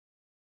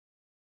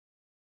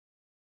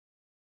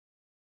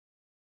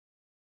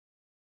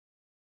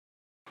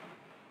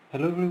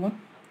Hello everyone.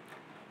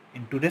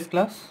 In today's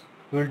class,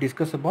 we will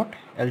discuss about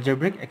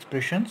algebraic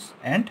expressions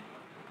and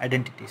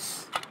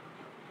identities.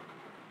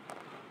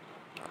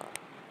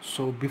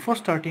 So before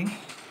starting,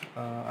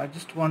 I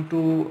just want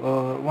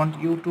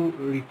you to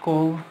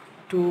recall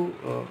two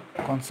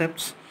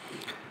concepts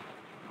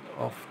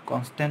of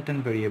constant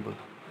and variable.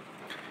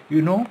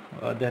 You know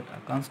that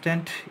a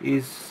constant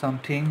is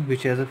something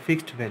which has a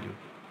fixed value.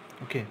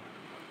 Okay.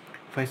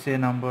 If I say a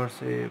number,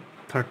 say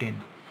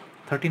 13,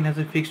 13 has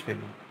a fixed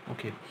value.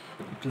 Okay,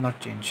 it will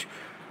not change.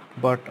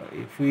 But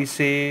if we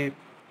say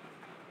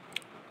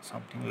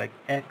something like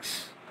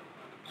x,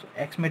 so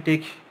x may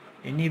take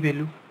any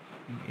value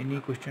in any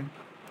question.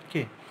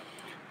 Okay,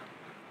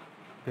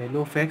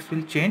 value of x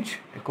will change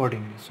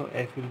accordingly, so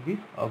x will be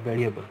a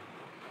variable.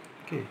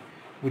 Okay,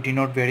 we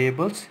denote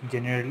variables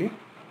generally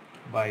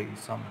by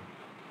some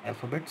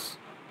alphabets.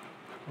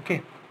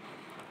 Okay,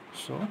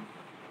 so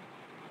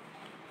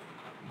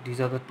these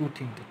are the two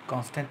things, that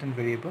constant and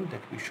variable,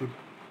 that we should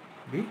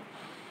be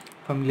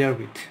familiar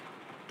with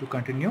to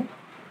continue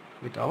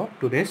with our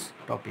today's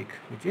topic,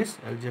 which is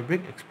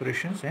algebraic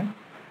expressions and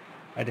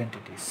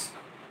identities.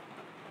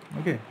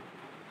 Okay,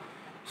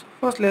 so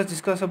first let's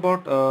discuss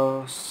about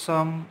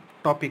some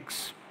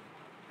topics,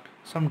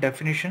 some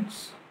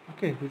definitions,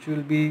 okay, which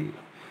will be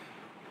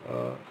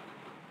uh,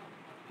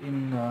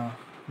 in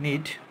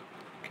need.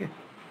 Okay,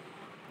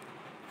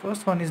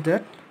 first one is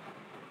that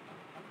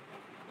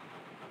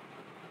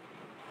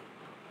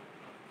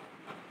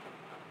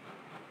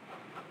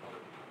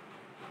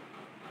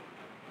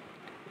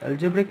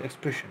algebraic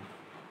expression.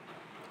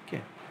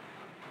 Okay,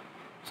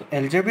 so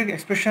algebraic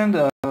expression,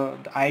 the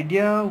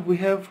idea we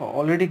have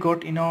already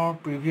got in our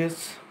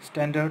previous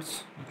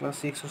standards in class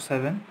 6 or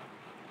 7.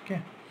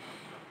 Okay,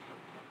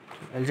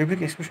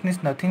 algebraic expression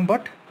is nothing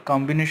but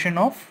combination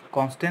of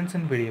constants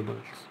and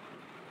variables,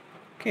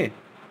 okay,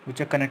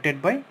 which are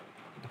connected by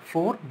the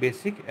four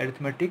basic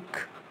arithmetic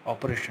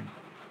operation,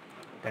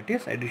 that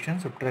is addition,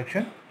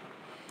 subtraction,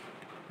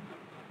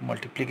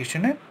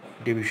 multiplication and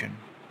division.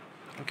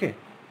 Okay,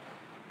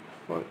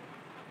 so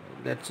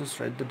let's just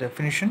write the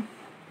definition.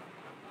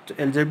 So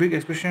algebraic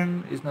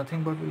expression is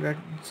nothing but, we'll write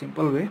in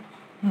simple way,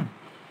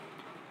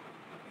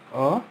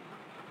 a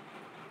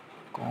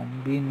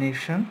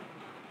combination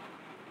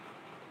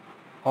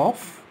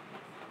of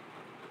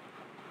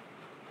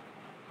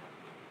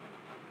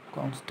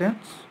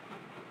constants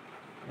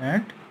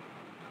and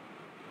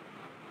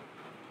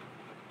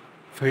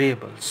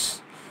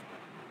variables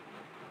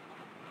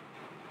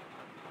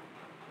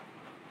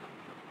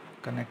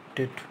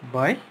connected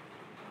by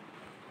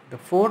the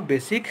four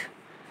basic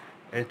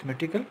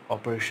arithmetical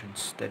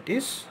operations, that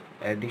is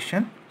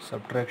addition,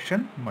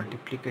 subtraction,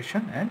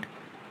 multiplication and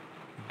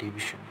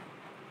division.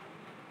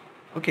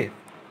 Okay,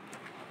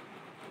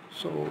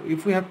 so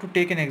if we have to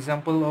take an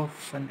example of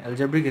an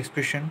algebraic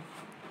expression,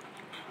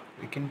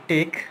 we can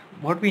take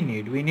what we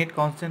need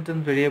constant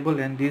and variable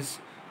and these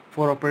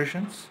four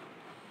operations.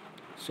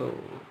 So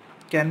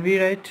can we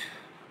write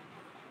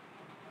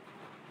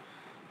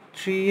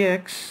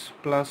 3x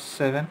plus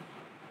 7?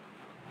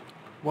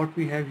 What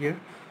we have here,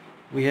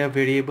 we have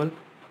variable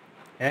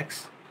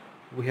x,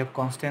 we have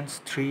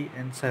constants 3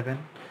 and 7,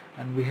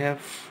 and we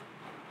have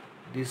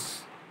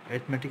this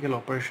arithmetical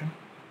operation,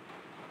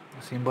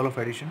 the symbol of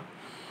addition.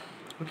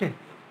 Okay,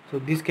 so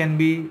this can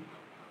be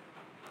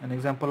an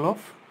example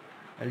of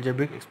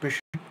algebraic expression.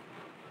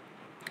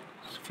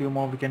 So few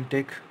more we can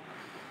take,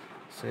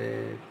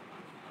 say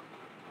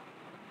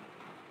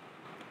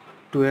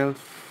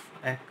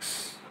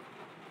 12x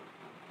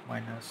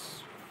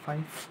minus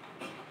 5.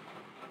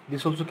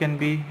 This also can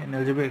be an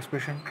algebraic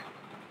expression.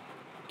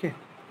 Okay,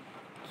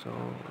 so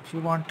if you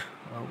want,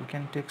 we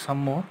can take some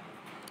more,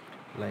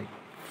 like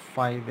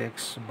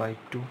 5x by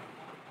 2.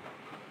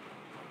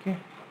 Okay,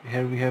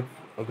 here we have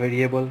a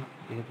variable,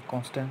 we have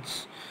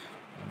constants,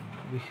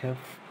 we have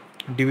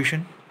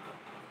division.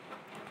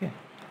 Okay,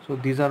 so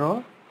these are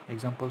all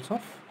examples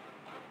of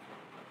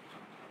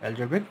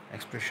algebraic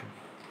expression.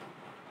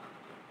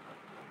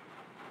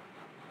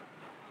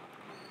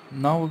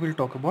 Now we will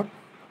talk about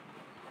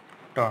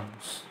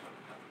terms.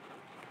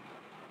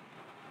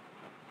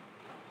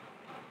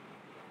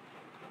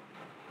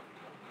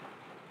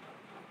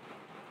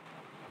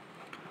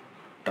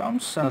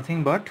 Terms are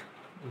nothing but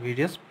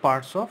various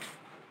parts of,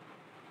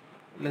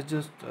 let's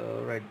just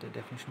write the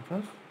definition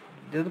first.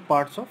 They are the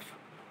parts of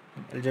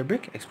an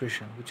algebraic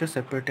expression which are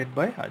separated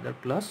by either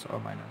plus or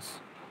minus.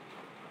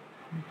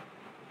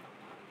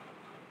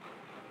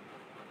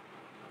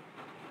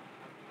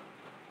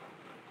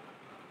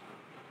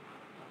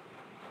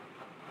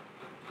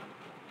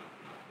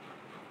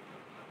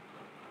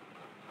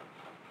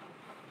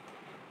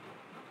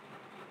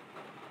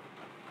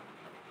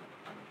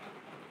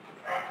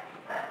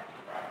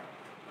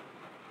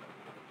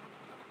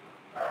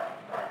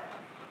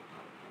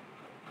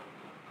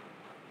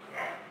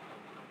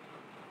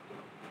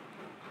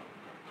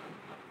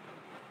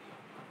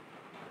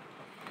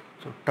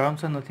 So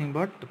terms are nothing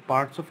but the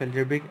parts of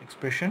algebraic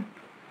expression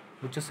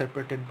which are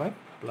separated by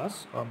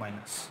plus or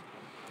minus.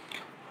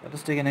 Let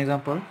us take an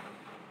example.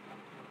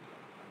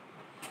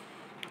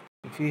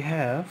 we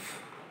have,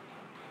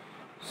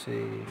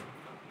 say,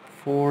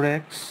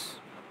 4x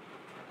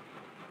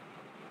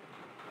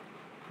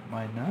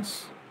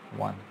minus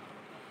 1.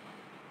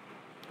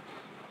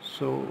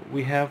 So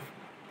we have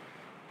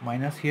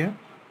minus here,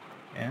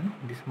 and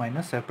this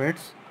minus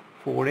separates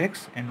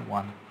 4x and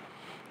 1.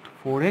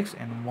 4x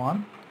and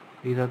 1,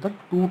 these are the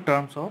two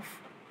terms of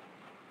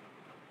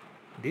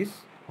this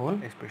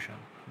whole expression.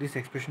 This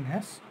expression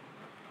has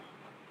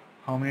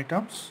how many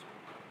terms?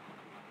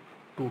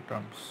 Two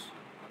terms.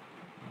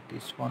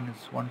 This one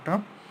is one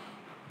term,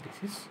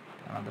 this is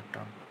another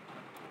term.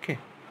 Okay,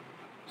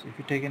 so if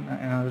you take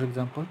another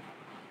example,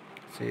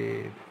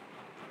 say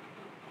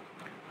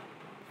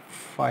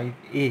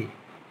 5a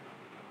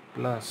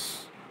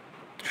plus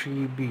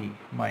 3b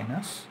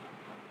minus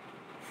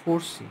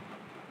 4c.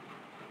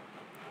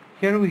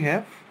 Here we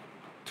have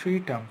three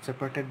terms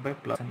separated by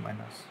plus and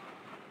minus.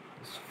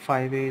 This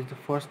 5a is the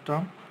first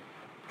term,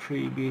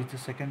 3b is the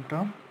second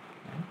term,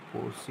 and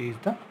 4c is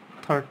the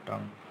third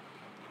term.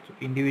 So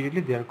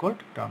individually they are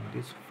called term.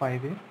 This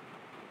 5a,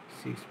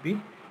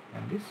 6b,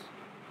 and this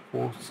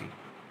 4c.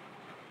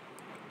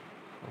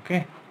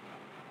 Okay.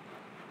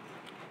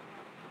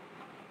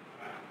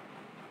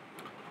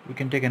 We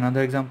can take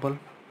another example.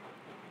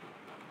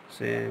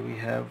 Say we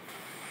have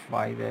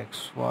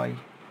 5xy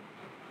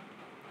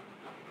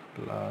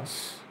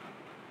plus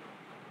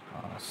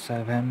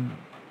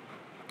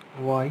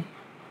 7y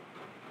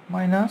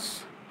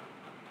minus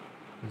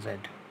z.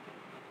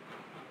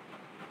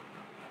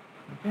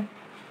 Okay,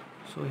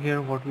 so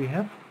here what we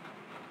have,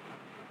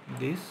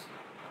 this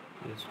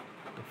is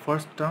the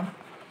first term,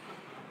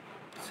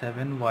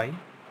 7y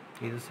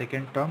is the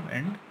second term,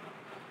 and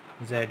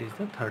z is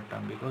the third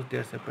term, because they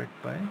are separated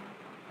by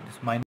this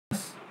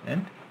minus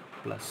and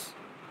plus.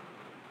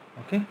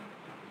 Okay,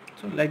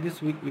 so like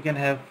this we can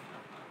have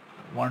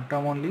one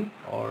term only,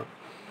 or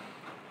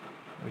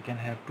we can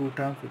have two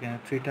terms, we can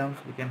have three terms,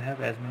 we can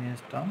have as many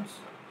as terms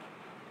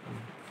we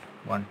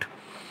want.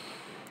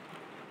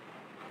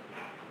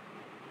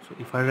 So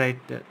if I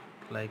write that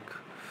like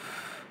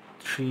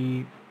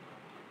 3ab,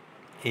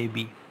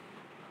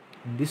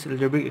 in this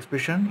algebraic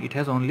expression it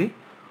has only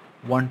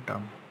one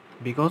term,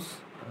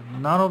 because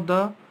none of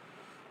the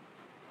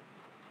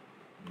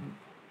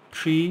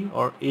 3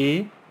 or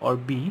a or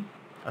b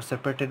are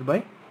separated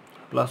by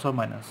plus or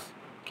minus.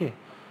 Okay,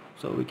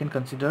 so we can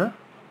consider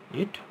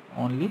it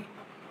only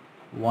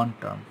one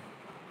term.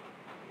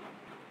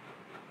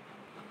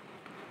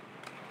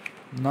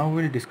 Now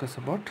we'll discuss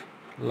about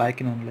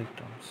like and unlike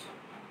terms.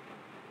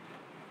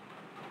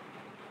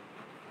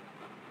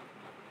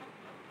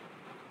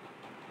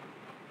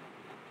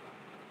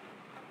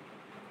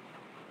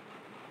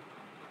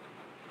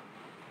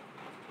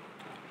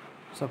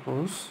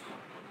 Suppose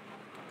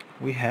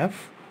we have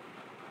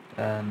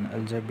an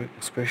algebraic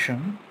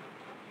expression,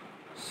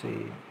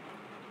 say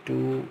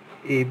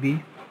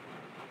 2ab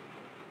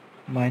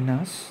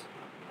minus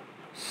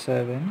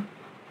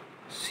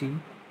 7c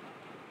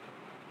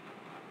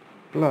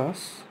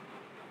plus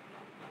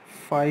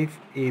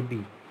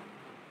 5ab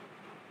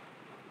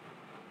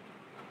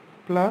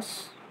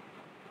plus,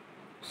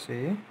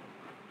 say,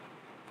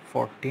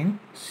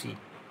 14c.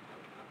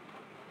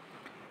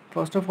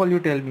 First of all, you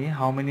tell me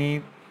how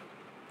many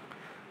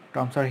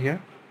terms are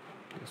here.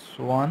 This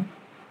 1,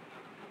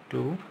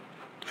 2,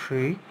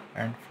 3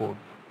 and 4.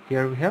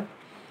 Here we have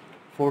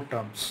 4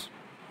 terms.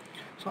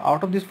 So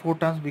out of these 4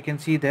 terms we can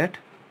see that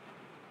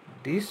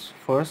this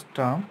first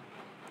term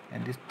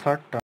and this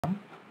third term,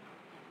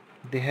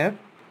 they have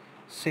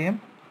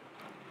same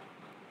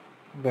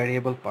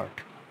variable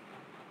part.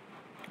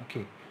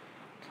 Okay,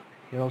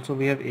 here also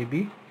we have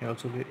AB, here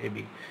also we have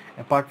AB,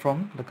 apart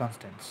from the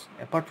constants.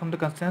 Apart from the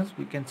constants,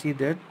 we can see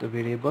that the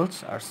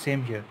variables are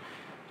same here.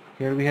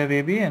 Here we have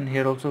AB and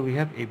here also we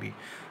have AB.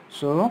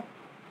 So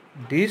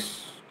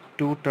these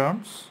two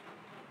terms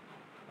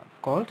are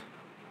called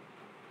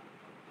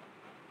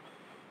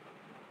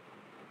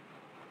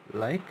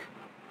like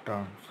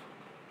terms,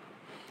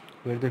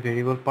 where the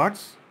variable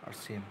parts are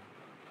same.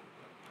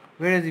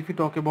 Whereas if you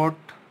talk about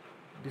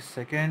the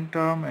second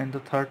term and the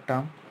third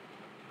term,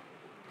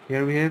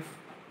 here we have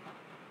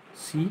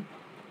C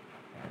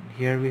and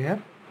here we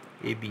have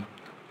AB,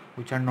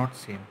 which are not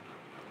same.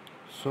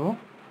 So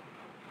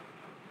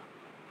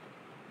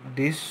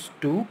these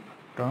two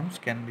terms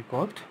can be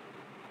called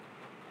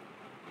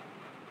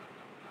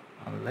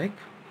unlike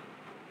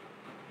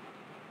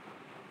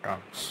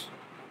terms.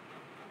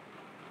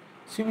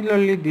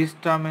 Similarly, this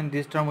term and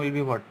this term will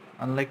be what?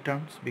 Unlike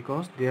terms,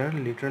 because their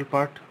literal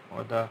part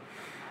or the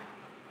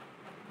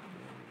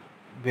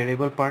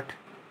variable part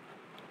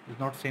is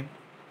not same.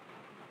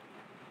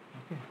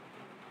 Okay,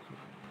 so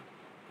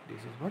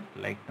this is what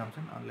like terms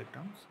and unlike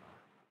terms are.